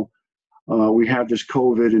 even though we have this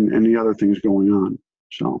COVID and the other things going on.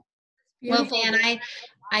 So, well, Dan,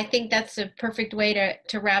 I think that's a perfect way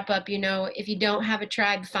to wrap up. If you don't have a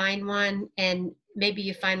tribe, find one, and maybe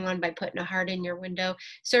you find one by putting a heart in your window.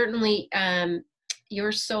 Certainly,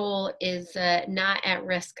 your soul is not at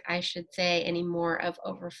risk, I should say, anymore of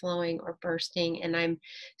overflowing or bursting. And I'm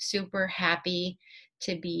super happy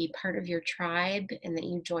to be part of your tribe and that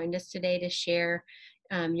you joined us today to share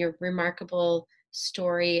your remarkable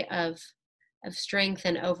story of strength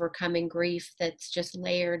and overcoming grief that's just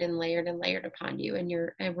layered and layered and layered upon you. And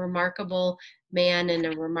you're a remarkable man and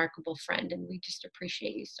a remarkable friend. And we just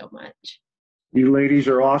appreciate you so much. You ladies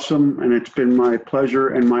are awesome. And it's been my pleasure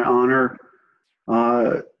and my honor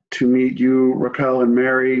to meet you, Raquel and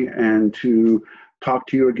Mary, and to talk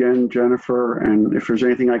to you again, Jennifer. And if there's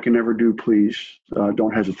anything I can ever do, please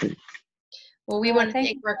don't hesitate. Well, we want to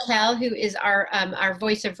thank Raquel, who is our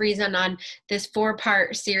voice of reason on this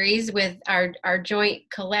 4-part series with our joint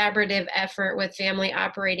collaborative effort with Family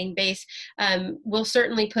Operating Base. We'll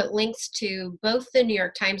certainly put links to both the New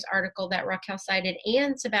York Times article that Raquel cited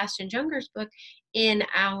and Sebastian Junger's book in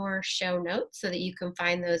our show notes so that you can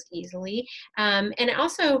find those easily. And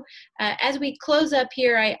also, as we close up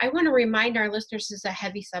here, I want to remind our listeners this is a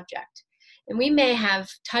heavy subject. And we may have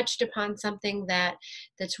touched upon something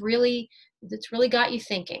that's really got you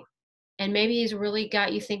thinking, and maybe has really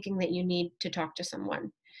got you thinking that you need to talk to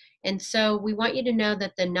someone. And so we want you to know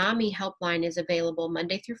that the NAMI helpline is available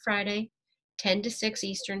Monday through Friday, 10 to 6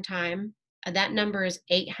 Eastern time. That number is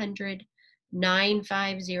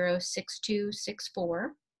 800-950-6264.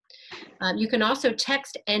 You can also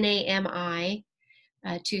text NAMI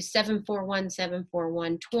to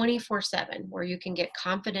 741-741 24/7, where you can get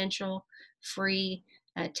confidential, free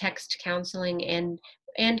text counseling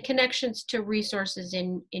and connections to resources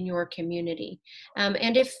in your community.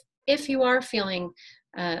 And if you are feeling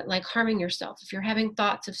like harming yourself, if you're having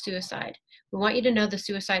thoughts of suicide, we want you to know the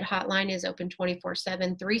suicide hotline is open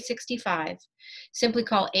 24/7, 365. Simply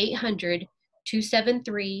call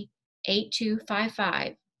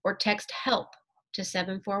 800-273-8255 or text HELP to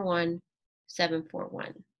 741-741.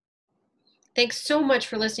 Thanks so much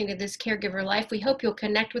for listening to This Caregiver Life. We hope you'll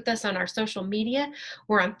connect with us on our social media.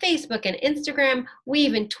 We're on Facebook and Instagram. We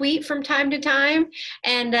even tweet from time to time.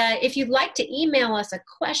 And if you'd like to email us a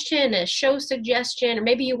question, a show suggestion, or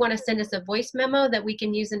maybe you want to send us a voice memo that we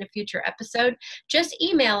can use in a future episode, just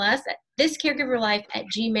email us at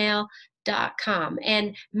thiscaregiverlife@gmail.com.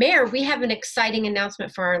 And Mare, we have an exciting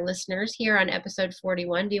announcement for our listeners here on episode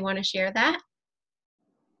 41. Do you want to share that?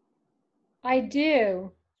 I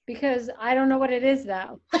do, because I don't know what it is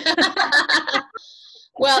though.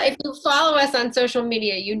 Well, if you follow us on social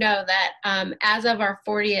media, you know that as of our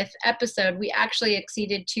 40th episode, we actually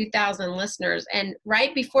exceeded 2,000 listeners. And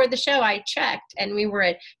right before the show, I checked, and we were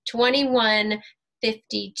at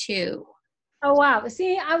 2152. Oh, wow.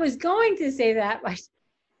 See, I was going to say that. I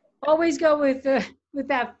always go with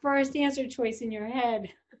that first answer choice in your head.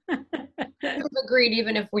 Agreed,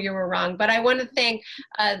 even if we were wrong. But I want to thank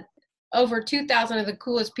over 2,000 of the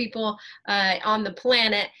coolest people on the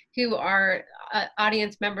planet who are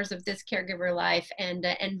audience members of This Caregiver Life, and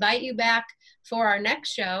invite you back for our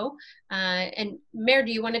next show. And Mare,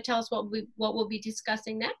 do you want to tell us what we'll be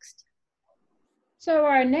discussing next? So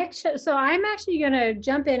our next show, so I'm actually going to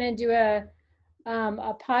jump in and do a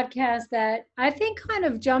podcast that I think kind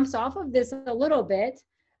of jumps off of this a little bit.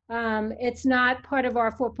 It's not part of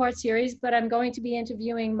our 4-part series, but I'm going to be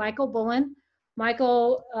interviewing Michael Bullen.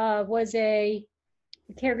 Michael was a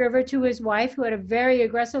caregiver to his wife who had a very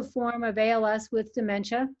aggressive form of ALS with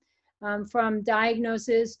dementia. From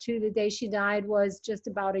diagnosis to the day she died was just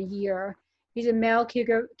about a year. He's a male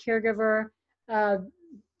caregiver,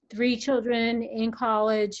 3 children in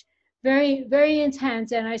college, very, very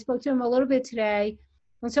intense. And I spoke to him a little bit today.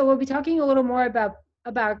 And so we'll be talking a little more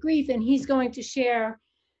about grief, and he's going to share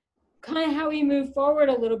kind of how he moved forward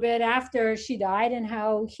a little bit after she died and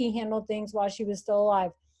how he handled things while she was still alive.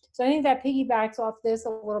 So I think that piggybacks off this a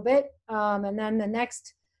little bit. And then the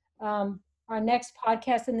next, our next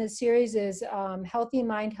podcast in this series is Healthy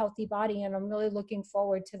Mind, Healthy Body. And I'm really looking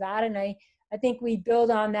forward to that. And I think we build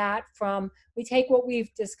on that we take what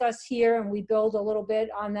we've discussed here and we build a little bit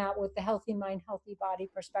on that with the Healthy Mind, Healthy Body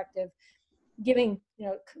perspective, giving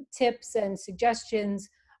tips and suggestions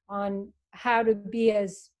on how to be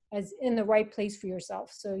as in the right place for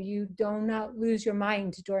yourself, so you do not lose your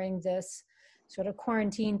mind during this sort of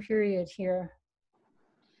quarantine period here.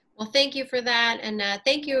 Well, thank you for that. And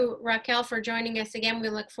thank you, Raquel, for joining us again. We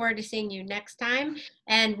look forward to seeing you next time.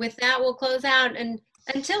 And with that, we'll close out. And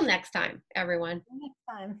until next time, everyone. Next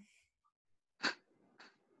time.